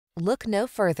Look no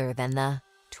further than the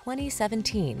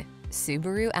 2017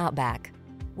 Subaru Outback.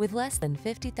 With less than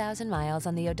 50,000 miles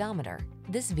on the odometer,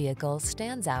 this vehicle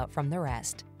stands out from the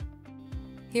rest.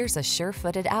 Here's a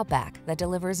sure-footed Outback that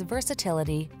delivers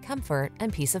versatility, comfort,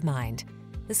 and peace of mind.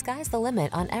 The sky's the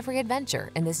limit on every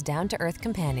adventure in this down-to-earth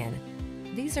companion.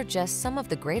 These are just some of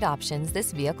the great options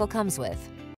this vehicle comes with: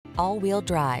 all-wheel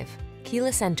drive,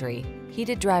 keyless entry,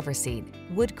 heated driver's seat,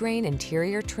 wood grain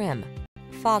interior trim,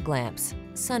 fog lamps,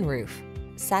 sunroof,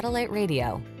 satellite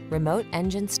radio, remote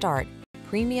engine start,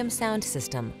 premium sound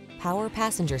system, power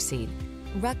passenger seat.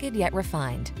 Rugged yet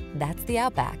refined, that's the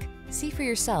Outback. See for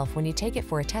yourself when you take it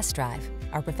for a test drive.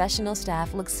 Our professional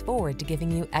staff looks forward to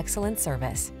giving you excellent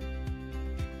service.